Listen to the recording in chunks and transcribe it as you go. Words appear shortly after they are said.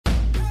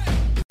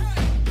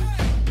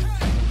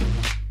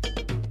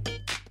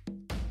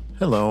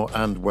Hello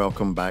and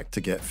welcome back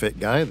to Get Fit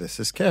Guy. This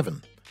is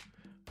Kevin.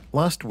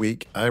 Last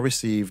week I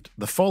received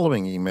the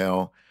following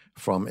email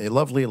from a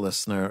lovely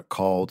listener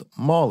called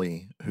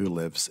Molly who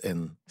lives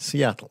in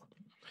Seattle.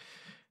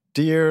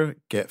 Dear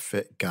Get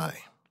Fit Guy,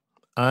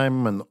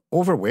 I'm an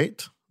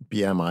overweight,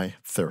 BMI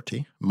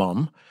 30,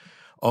 mum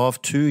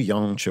of 2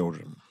 young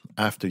children.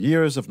 After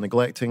years of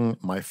neglecting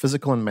my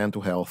physical and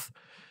mental health,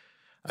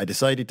 I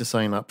decided to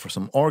sign up for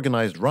some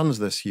organized runs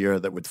this year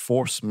that would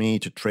force me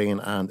to train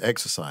and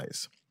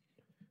exercise.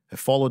 I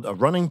followed a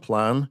running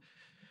plan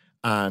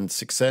and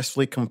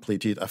successfully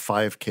completed a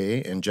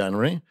 5K in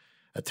January,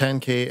 a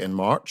 10K in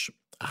March,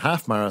 a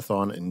half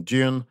marathon in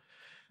June,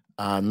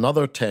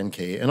 another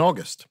 10K in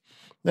August.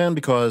 Then,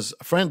 because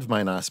a friend of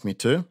mine asked me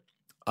to,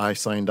 I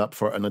signed up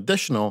for an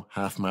additional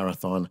half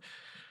marathon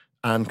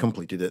and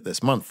completed it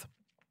this month.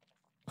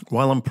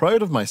 While I'm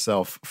proud of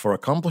myself for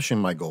accomplishing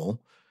my goal,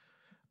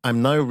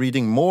 I'm now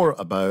reading more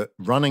about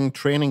running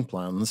training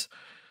plans,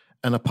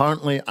 and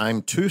apparently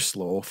I'm too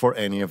slow for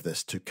any of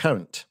this to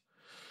count.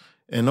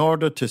 In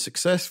order to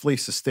successfully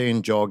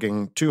sustain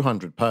jogging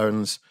 200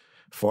 pounds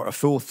for a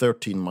full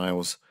 13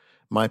 miles,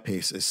 my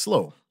pace is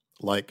slow,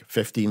 like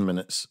 15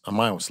 minutes a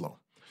mile slow.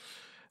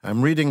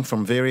 I'm reading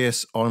from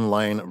various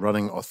online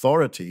running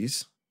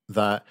authorities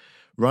that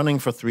running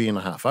for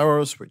 3.5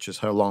 hours, which is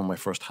how long my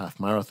first half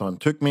marathon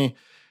took me,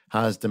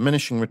 has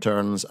diminishing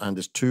returns and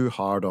is too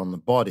hard on the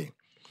body.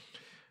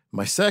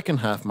 My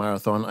second half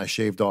marathon, I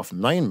shaved off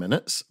 9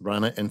 minutes,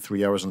 ran it in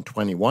 3 hours and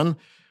 21,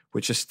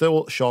 which is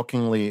still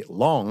shockingly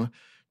long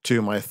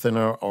to my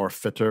thinner or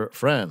fitter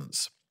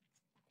friends.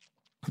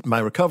 My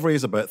recovery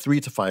is about 3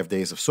 to 5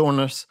 days of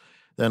soreness,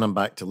 then I'm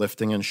back to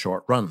lifting and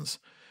short runs.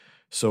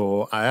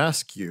 So I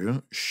ask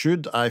you,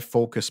 should I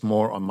focus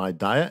more on my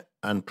diet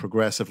and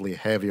progressively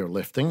heavier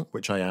lifting,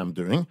 which I am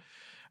doing,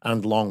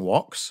 and long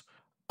walks,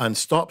 and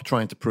stop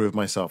trying to prove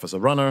myself as a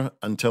runner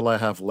until I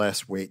have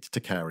less weight to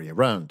carry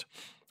around?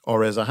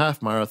 Or is a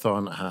half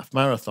marathon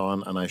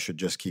and I should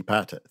just keep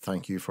at it?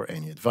 Thank you for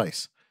any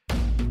advice.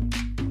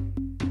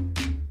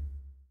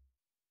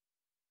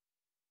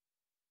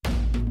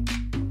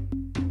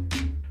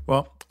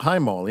 Well, hi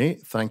Molly,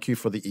 thank you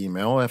for the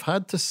email. I've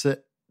had to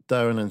sit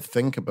down and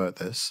think about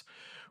this.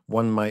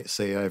 One might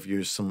say I've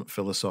used some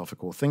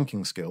philosophical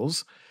thinking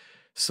skills.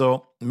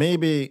 So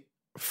maybe,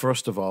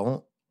 first of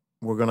all,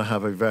 we're going to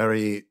have a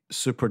very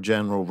super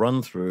general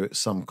run through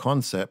some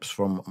concepts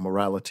from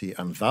morality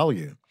and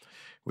value,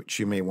 which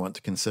you may want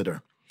to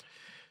consider.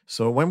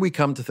 So when we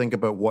come to think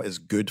about what is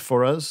good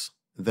for us,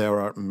 there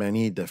are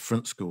many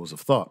different schools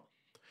of thought.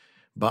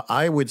 But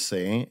I would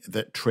say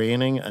that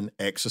training and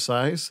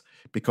exercise,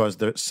 because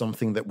there's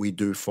something that we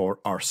do for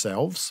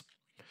ourselves,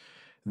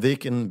 they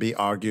can be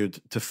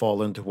argued to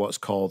fall into what's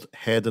called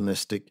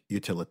hedonistic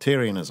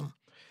utilitarianism.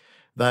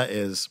 That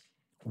is,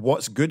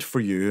 what's good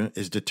for you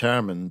is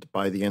determined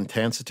by the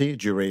intensity,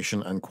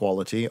 duration, and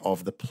quality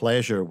of the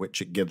pleasure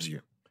which it gives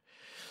you.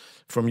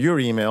 From your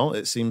email,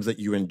 it seems that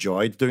you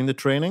enjoyed doing the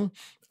training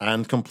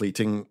and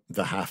completing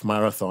the half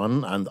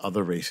marathon and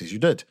other races you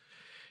did.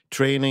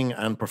 Training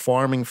and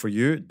performing for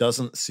you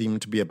doesn't seem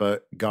to be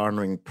about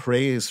garnering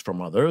praise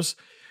from others,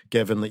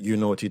 given that you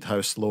noted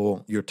how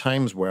slow your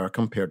times were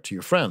compared to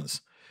your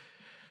friends.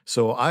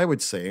 So I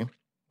would say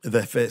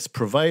that if it's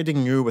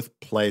providing you with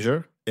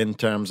pleasure in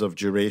terms of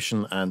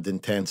duration and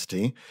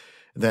intensity,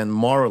 then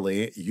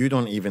morally you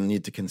don't even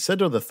need to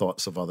consider the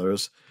thoughts of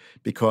others,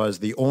 because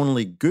the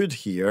only good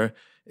here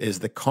is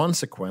the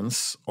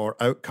consequence or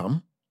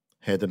outcome.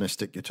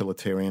 Hedonistic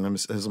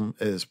utilitarianism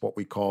is what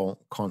we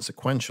call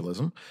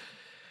consequentialism.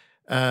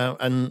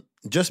 And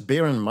just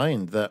bear in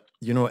mind that,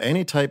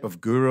 any type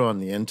of guru on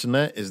the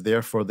internet is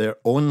there for their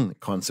own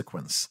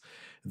consequence.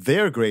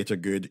 Their greater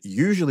good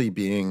usually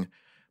being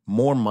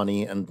more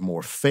money and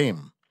more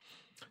fame.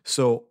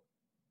 So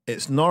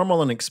it's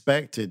normal and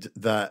expected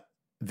that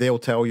they'll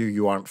tell you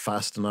you aren't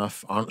fast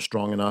enough, aren't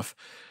strong enough,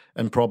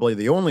 and probably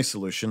the only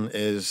solution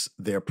is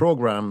their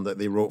program that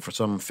they wrote for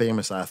some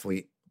famous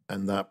athlete,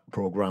 and that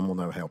program will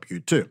now help you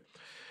too.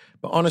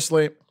 But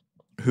honestly,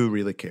 who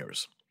really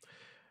cares?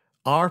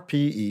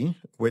 RPE,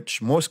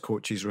 which most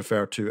coaches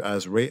refer to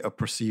as rate of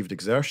perceived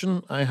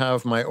exertion, I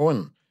have my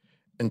own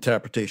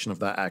interpretation of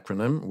that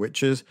acronym,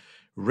 which is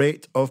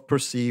rate of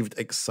perceived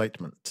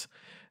excitement.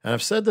 And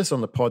I've said this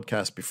on the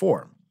podcast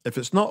before. If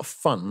it's not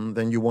fun,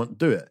 then you won't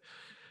do it.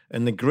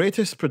 And the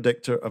greatest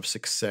predictor of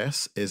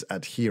success is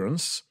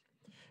adherence,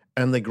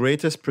 and the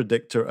greatest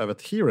predictor of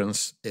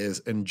adherence is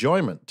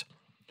enjoyment.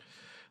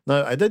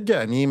 Now, I did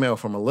get an email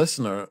from a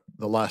listener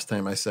the last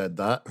time I said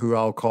that, who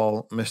I'll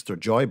call Mr.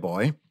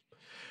 Joyboy,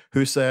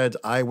 who said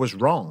I was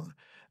wrong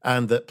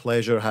and that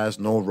pleasure has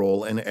no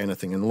role in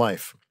anything in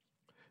life.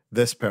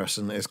 This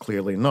person is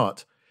clearly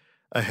not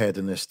a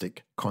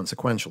hedonistic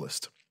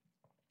consequentialist.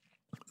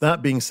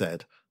 That being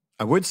said,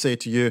 I would say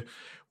to you,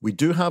 we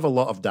do have a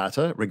lot of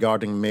data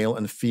regarding male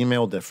and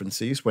female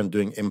differences when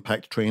doing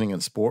impact training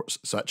in sports,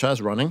 such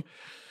as running,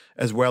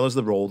 as well as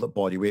the role that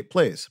body weight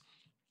plays.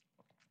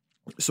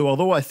 So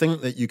although I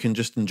think that you can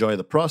just enjoy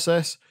the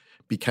process,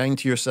 be kind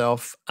to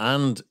yourself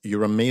and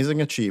your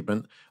amazing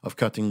achievement of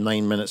cutting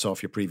 9 minutes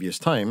off your previous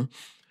time,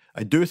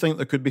 I do think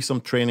there could be some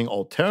training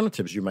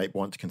alternatives you might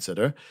want to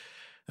consider.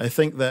 I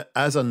think that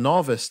as a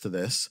novice to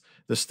this,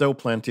 there's still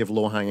plenty of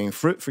low-hanging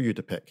fruit for you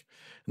to pick.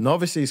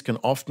 Novices can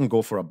often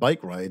go for a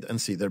bike ride and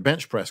see their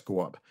bench press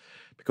go up,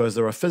 because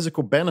there are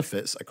physical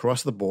benefits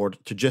across the board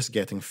to just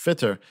getting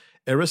fitter,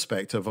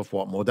 irrespective of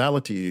what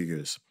modality you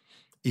use.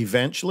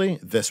 Eventually,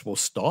 this will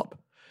stop,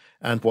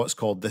 and what's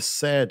called the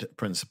SAID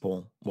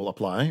principle will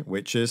apply,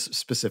 which is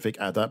specific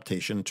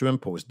adaptation to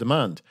imposed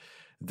demand.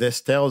 This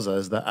tells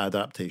us that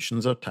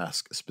adaptations are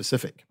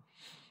task-specific.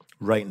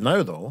 Right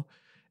now, though,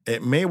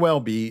 it may well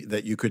be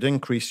that you could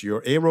increase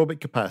your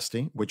aerobic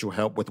capacity, which will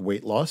help with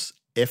weight loss,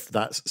 if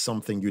that's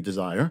something you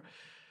desire,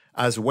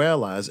 as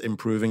well as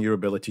improving your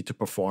ability to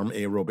perform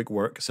aerobic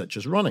work such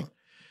as running.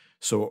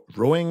 So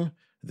rowing,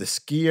 the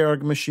ski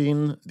erg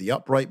machine, the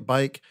upright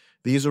bike,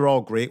 these are all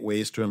great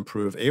ways to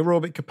improve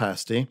aerobic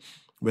capacity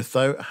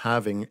without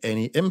having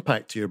any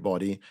impact to your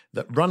body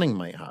that running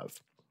might have.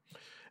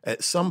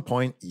 At some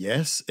point,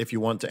 yes, if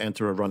you want to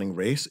enter a running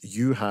race,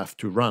 you have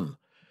to run.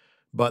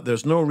 But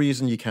there's no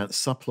reason you can't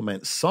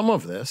supplement some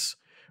of this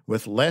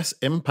with less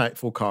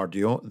impactful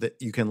cardio that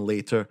you can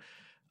later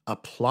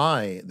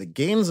apply the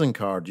gains in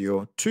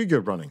cardio to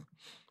your running.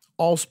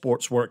 All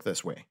sports work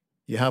this way.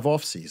 You have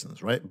off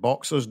seasons, right?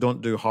 Boxers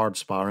don't do hard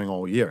sparring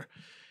all year.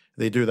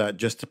 They do that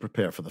just to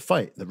prepare for the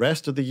fight. The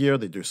rest of the year,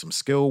 they do some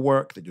skill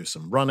work, they do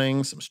some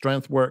running, some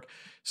strength work.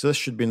 So this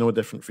should be no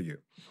different for you.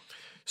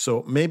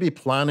 So maybe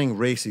planning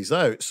races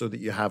out so that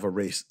you have a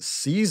race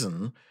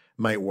season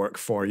might work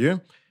for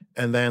you.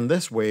 And then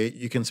this way,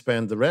 you can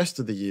spend the rest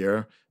of the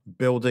year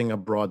building a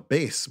broad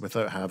base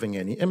without having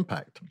any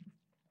impact.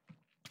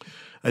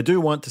 I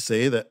do want to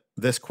say that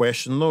this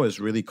question, though, is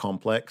really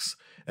complex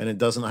and it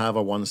doesn't have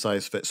a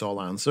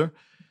one-size-fits-all answer.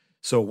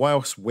 So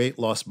whilst weight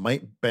loss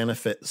might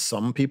benefit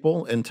some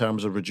people in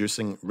terms of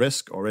reducing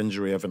risk or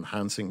injury of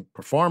enhancing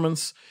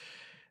performance,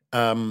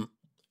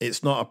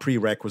 it's not a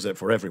prerequisite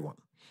for everyone.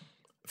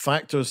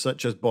 Factors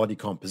such as body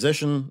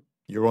composition,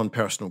 your own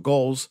personal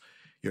goals,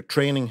 your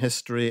training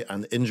history,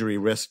 and injury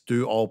risk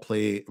do all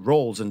play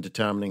roles in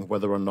determining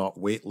whether or not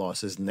weight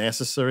loss is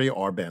necessary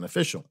or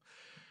beneficial.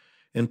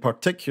 In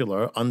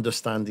particular,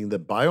 understanding the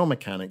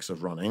biomechanics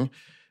of running,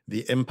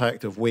 the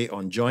impact of weight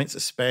on joints,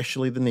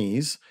 especially the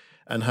knees,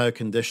 and how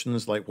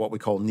conditions like what we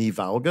call knee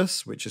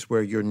valgus, which is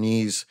where your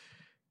knees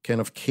kind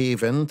of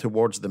cave in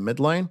towards the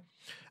midline,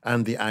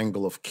 and the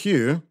angle of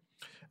Q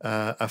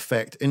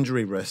affect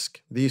injury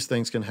risk. These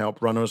things can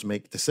help runners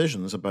make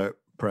decisions about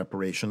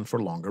preparation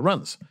for longer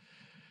runs.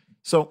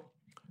 So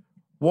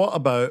what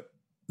about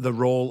the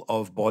role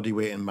of body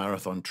weight in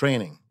marathon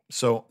training?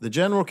 So the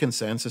general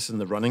consensus in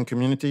the running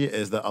community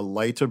is that a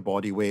lighter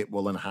body weight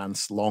will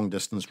enhance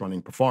long-distance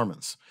running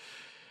performance.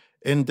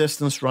 In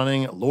distance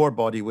running, lower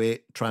body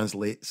weight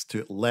translates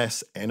to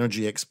less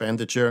energy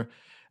expenditure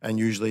and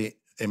usually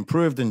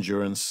improved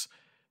endurance.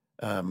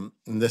 And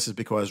this is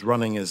because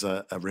running is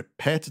a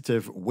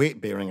repetitive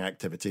weight-bearing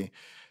activity,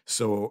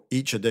 so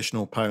each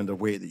additional pound of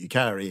weight that you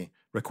carry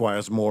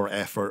requires more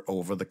effort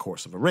over the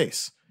course of a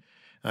race.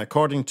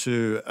 According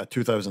to a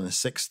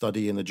 2006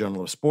 study in the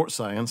Journal of Sports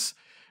Science,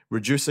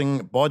 reducing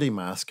body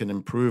mass can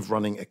improve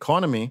running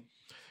economy,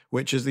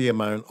 which is the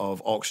amount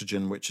of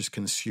oxygen which is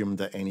consumed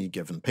at any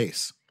given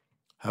pace.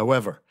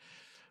 However,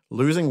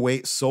 losing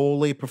weight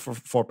solely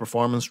for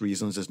performance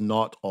reasons is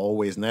not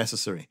always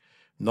necessary.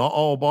 Not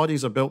all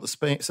bodies are built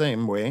the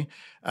same way,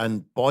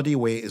 and body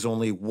weight is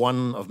only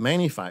one of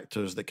many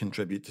factors that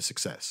contribute to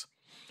success.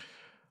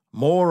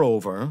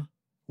 Moreover,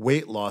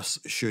 weight loss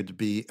should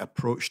be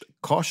approached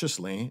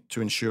cautiously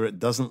to ensure it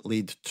doesn't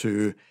lead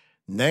to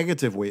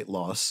negative weight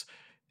loss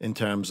in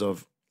terms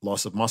of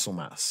loss of muscle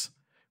mass,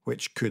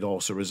 which could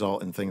also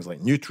result in things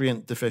like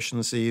nutrient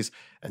deficiencies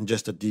and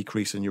just a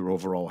decrease in your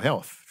overall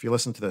health. If you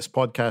listen to this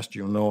podcast,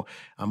 you'll know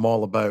I'm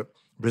all about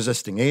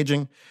resisting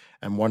aging,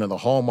 and one of the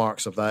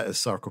hallmarks of that is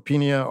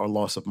sarcopenia, or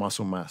loss of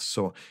muscle mass.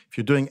 So if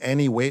you're doing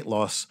any weight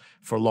loss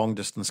for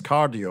long-distance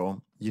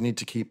cardio, you need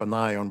to keep an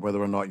eye on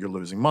whether or not you're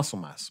losing muscle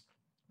mass.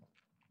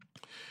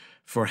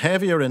 For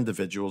heavier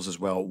individuals as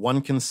well,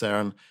 one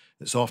concern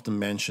that's often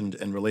mentioned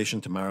in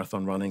relation to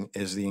marathon running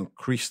is the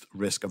increased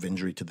risk of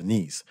injury to the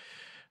knees.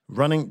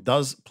 Running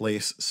does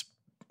place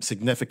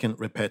significant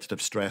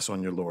repetitive stress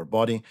on your lower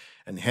body,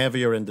 and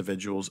heavier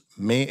individuals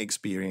may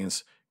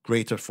experience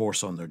greater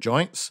force on their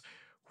joints,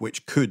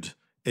 which could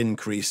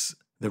increase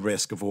the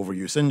risk of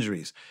overuse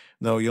injuries.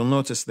 Now, you'll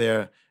notice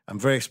there, I'm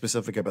very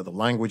specific about the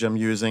language I'm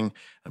using.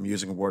 I'm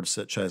using words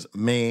such as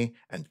may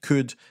and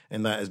could,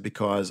 and that is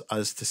because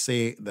as to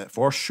say that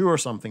for sure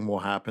something will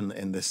happen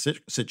in this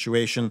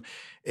situation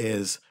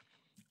is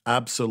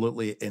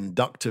absolutely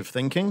inductive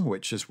thinking,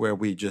 which is where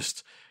we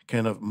just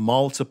kind of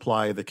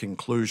multiply the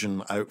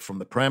conclusion out from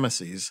the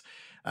premises,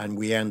 and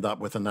we end up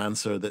with an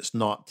answer that's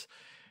not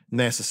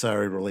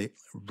necessarily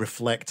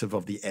reflective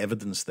of the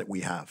evidence that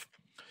we have.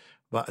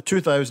 But a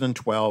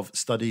 2012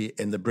 study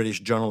in the British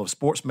Journal of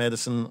Sports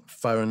Medicine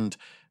found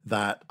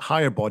that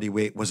higher body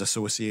weight was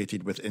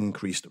associated with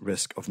increased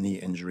risk of knee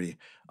injury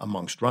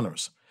amongst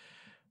runners.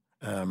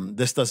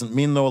 This doesn't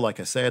mean, though, like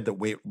I said, that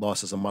weight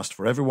loss is a must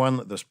for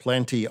everyone. There's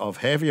plenty of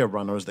heavier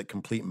runners that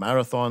complete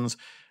marathons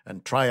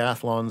and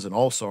triathlons and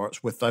all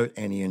sorts without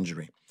any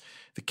injury.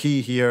 The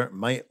key here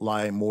might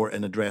lie more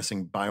in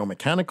addressing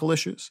biomechanical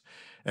issues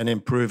and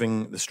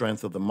improving the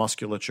strength of the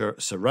musculature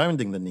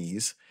surrounding the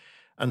knees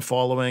and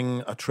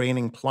following a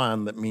training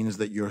plan that means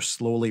that you're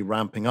slowly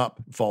ramping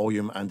up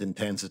volume and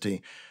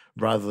intensity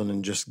rather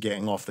than just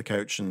getting off the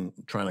couch and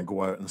trying to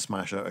go out and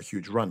smash out a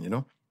huge run, you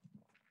know?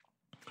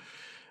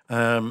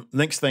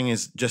 Next thing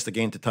is just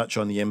again to touch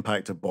on the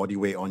impact of body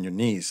weight on your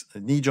knees. The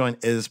knee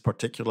joint is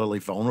particularly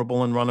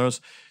vulnerable in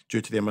runners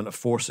due to the amount of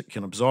force it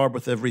can absorb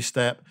with every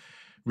step.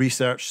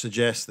 Research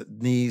suggests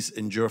that knees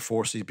endure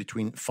forces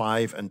between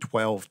 5 and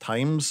 12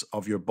 times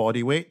of your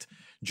body weight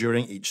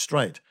during each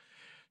stride.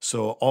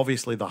 So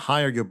obviously, the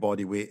higher your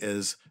body weight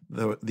is,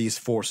 these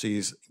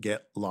forces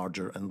get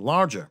larger and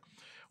larger.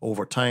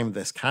 Over time,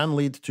 this can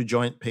lead to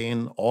joint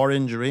pain or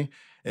injury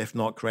if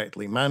not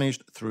correctly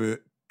managed through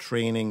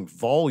training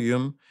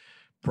volume,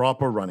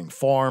 proper running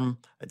form.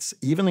 It's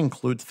even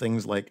include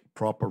things like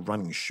proper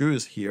running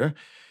shoes here.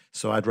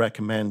 So I'd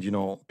recommend,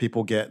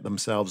 people get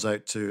themselves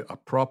out to a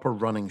proper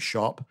running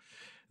shop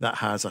that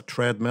has a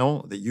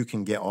treadmill that you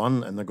can get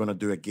on, and they're going to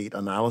do a gait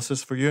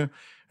analysis for you,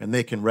 and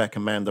they can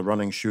recommend a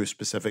running shoe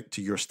specific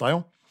to your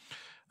style,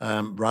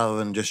 rather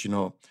than just,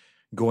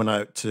 going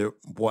out to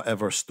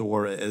whatever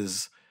store it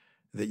is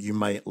that you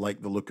might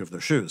like the look of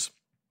their shoes.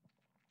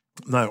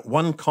 Now,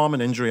 one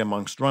common injury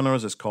amongst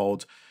runners is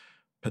called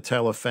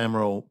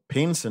patellofemoral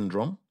pain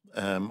syndrome,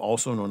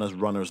 also known as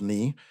runner's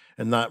knee,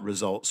 and that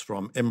results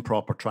from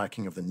improper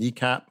tracking of the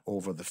kneecap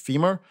over the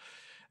femur.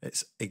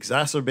 It's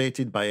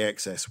exacerbated by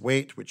excess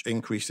weight, which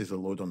increases the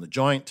load on the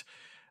joint.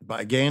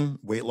 But again,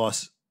 weight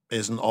loss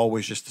isn't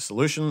always just the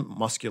solution.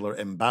 Muscular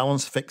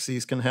imbalance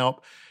fixes can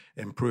help,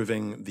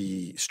 improving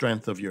the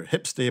strength of your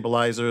hip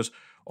stabilizers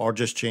or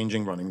just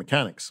changing running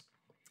mechanics.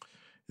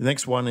 The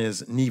next one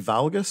is knee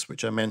valgus,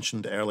 which I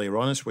mentioned earlier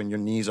on, is when your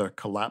knees are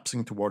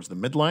collapsing towards the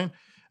midline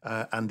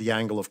and the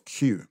angle of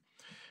Q.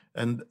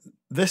 And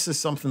this is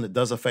something that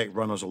does affect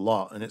runners a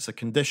lot. And it's a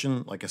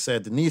condition, like I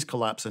said, the knees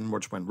collapse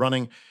inwards when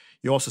running.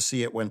 You also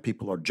see it when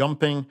people are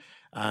jumping,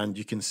 and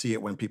you can see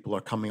it when people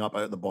are coming up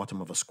out the bottom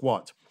of a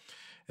squat.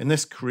 And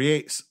this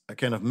creates a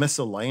kind of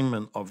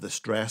misalignment of the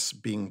stress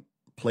being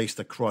placed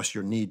across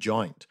your knee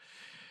joint.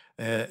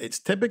 It's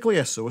typically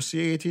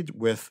associated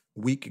with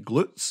weak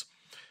glutes,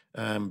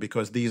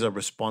 because these are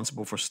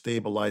responsible for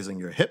stabilizing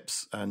your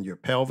hips and your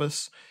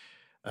pelvis.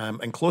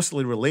 And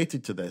closely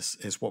related to this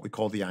is what we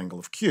call the angle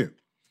of Q.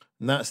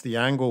 And that's the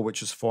angle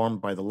which is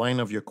formed by the line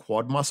of your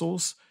quad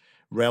muscles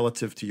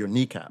relative to your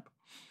kneecap.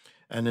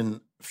 And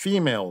in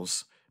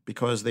females,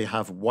 because they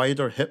have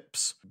wider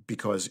hips,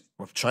 because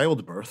of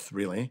childbirth,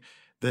 really,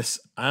 this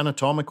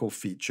anatomical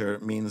feature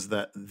means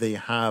that they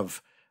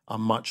have a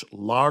much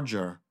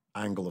larger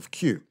angle of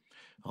Q.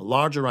 A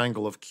larger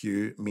angle of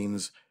Q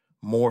means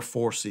more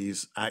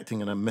forces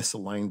acting in a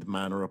misaligned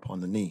manner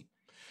upon the knee.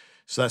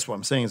 So that's what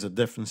I'm saying is the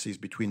differences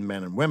between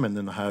men and women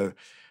in how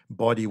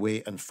body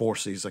weight and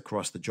forces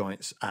across the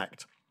joints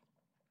act.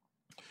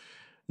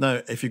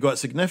 Now, if you've got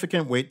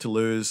significant weight to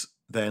lose,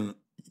 then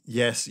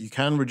yes, you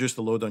can reduce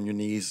the load on your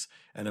knees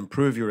and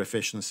improve your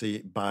efficiency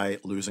by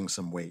losing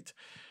some weight.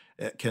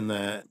 It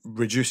can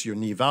reduce your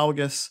knee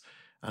valgus,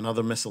 and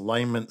other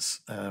misalignments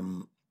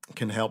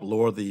can help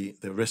lower the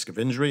risk of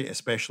injury,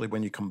 especially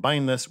when you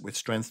combine this with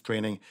strength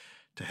training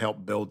to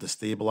help build the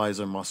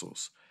stabilizer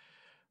muscles.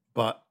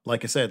 But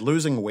like I said,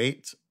 losing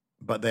weight,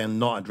 but then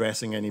not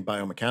addressing any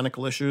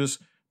biomechanical issues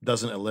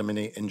doesn't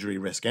eliminate injury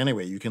risk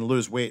anyway. You can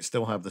lose weight,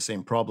 still have the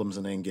same problems,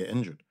 and then get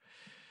injured.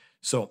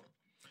 So,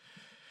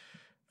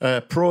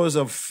 pros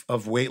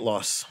of weight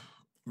loss: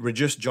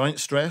 reduce joint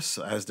stress,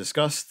 as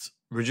discussed.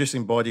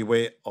 Reducing body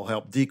weight will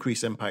help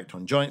decrease impact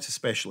on joints,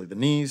 especially the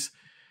knees.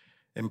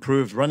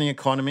 Improved running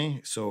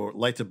economy, so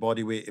lighter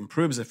body weight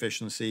improves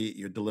efficiency,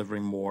 you're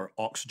delivering more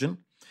oxygen.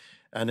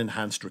 And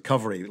enhanced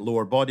recovery.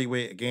 Lower body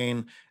weight,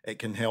 again, it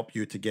can help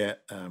you to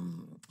get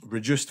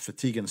reduced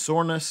fatigue and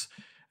soreness,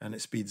 and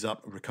it speeds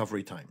up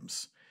recovery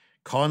times.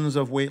 Cons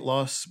of weight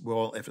loss: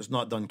 well, if it's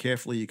not done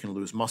carefully, you can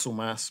lose muscle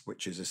mass,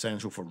 which is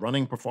essential for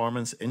running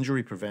performance,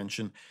 injury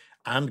prevention,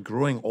 and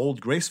growing old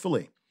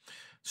gracefully.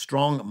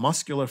 Strong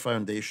muscular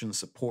foundation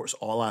supports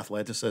all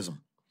athleticism.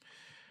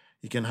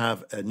 You can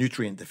have a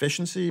nutrient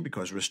deficiency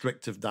because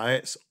restrictive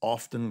diets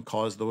often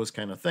cause those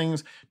kind of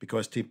things,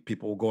 because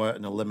people will go out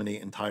and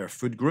eliminate entire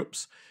food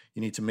groups.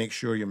 You need to make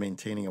sure you're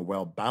maintaining a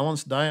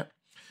well-balanced diet.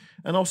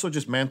 And also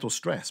just mental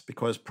stress,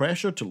 because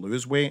pressure to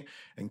lose weight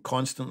and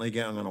constantly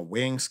getting on a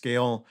weighing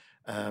scale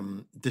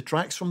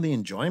detracts from the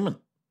enjoyment,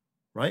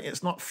 right?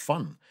 It's not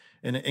fun.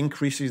 And it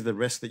increases the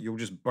risk that you'll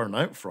just burn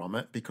out from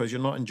it because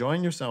you're not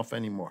enjoying yourself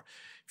anymore.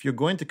 If you're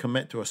going to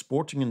commit to a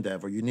sporting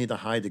endeavor, you need a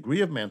high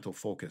degree of mental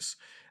focus.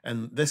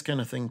 And this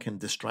kind of thing can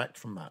distract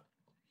from that.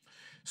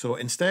 So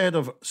instead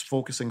of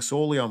focusing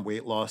solely on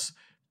weight loss,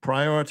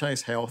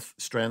 prioritize health,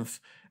 strength,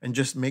 and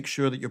just make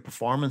sure that your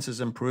performance is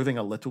improving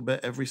a little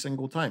bit every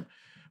single time.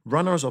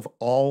 Runners of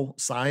all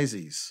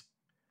sizes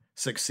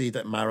succeed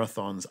at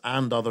marathons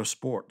and other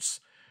sports.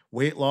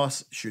 Weight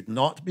loss should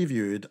not be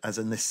viewed as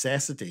a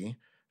necessity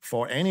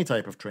for any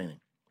type of training.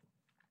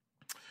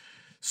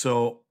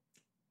 So,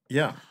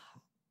 yeah,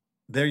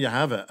 there you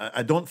have it.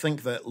 I don't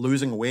think that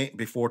losing weight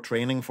before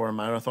training for a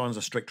marathon is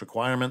a strict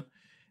requirement.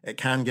 It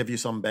can give you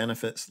some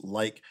benefits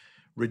like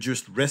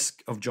reduced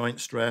risk of joint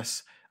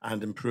stress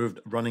and improved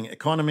running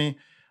economy.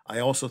 I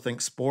also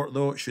think sport,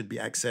 though, should be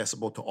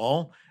accessible to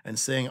all, and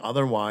saying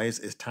otherwise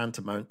is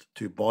tantamount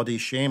to body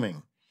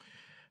shaming.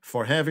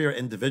 For heavier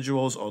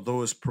individuals or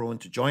those prone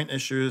to joint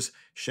issues,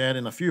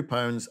 shedding a few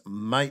pounds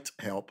might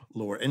help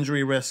lower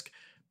injury risk,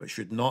 but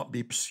should not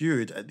be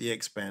pursued at the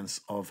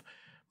expense of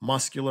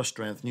muscular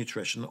strength,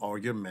 nutrition, or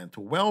your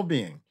mental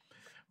well-being.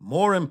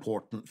 More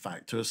important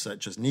factors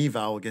such as knee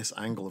valgus,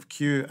 angle of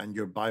Q, and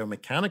your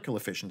biomechanical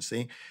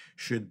efficiency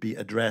should be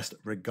addressed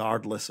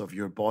regardless of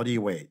your body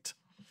weight.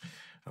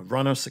 A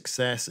runner's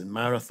success in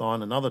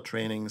marathon and other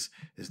trainings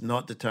is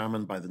not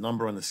determined by the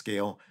number on the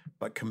scale,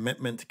 but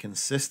commitment to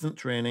consistent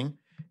training,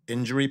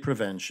 injury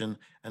prevention,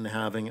 and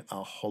having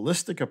a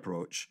holistic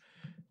approach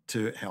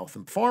to health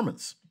and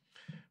performance.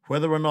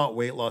 Whether or not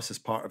weight loss is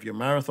part of your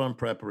marathon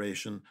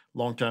preparation,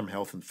 long-term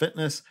health and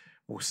fitness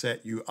will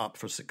set you up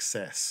for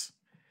success.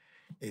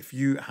 If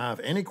you have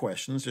any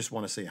questions, just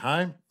want to say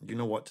hi, you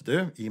know what to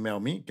do. Email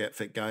me,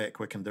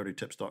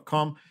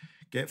 getfitguy@quickanddirtytips.com.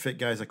 Get Fit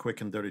Guy is a Quick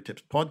and Dirty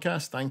Tips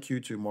podcast. Thank you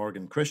to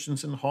Morgan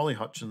Christensen, Holly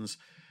Hutchins,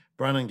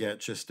 Brandon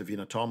Getchis,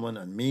 Davina Tomlin,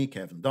 and me,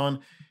 Kevin Dunn.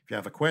 If you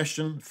have a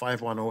question,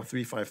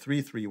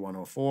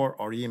 510-353-3104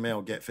 or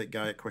email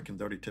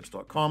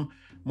getfitguy@quickanddirtytips.com.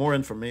 More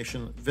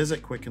information,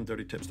 visit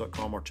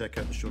quickanddirtytips.com or check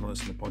out the show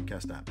notes in the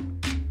podcast app.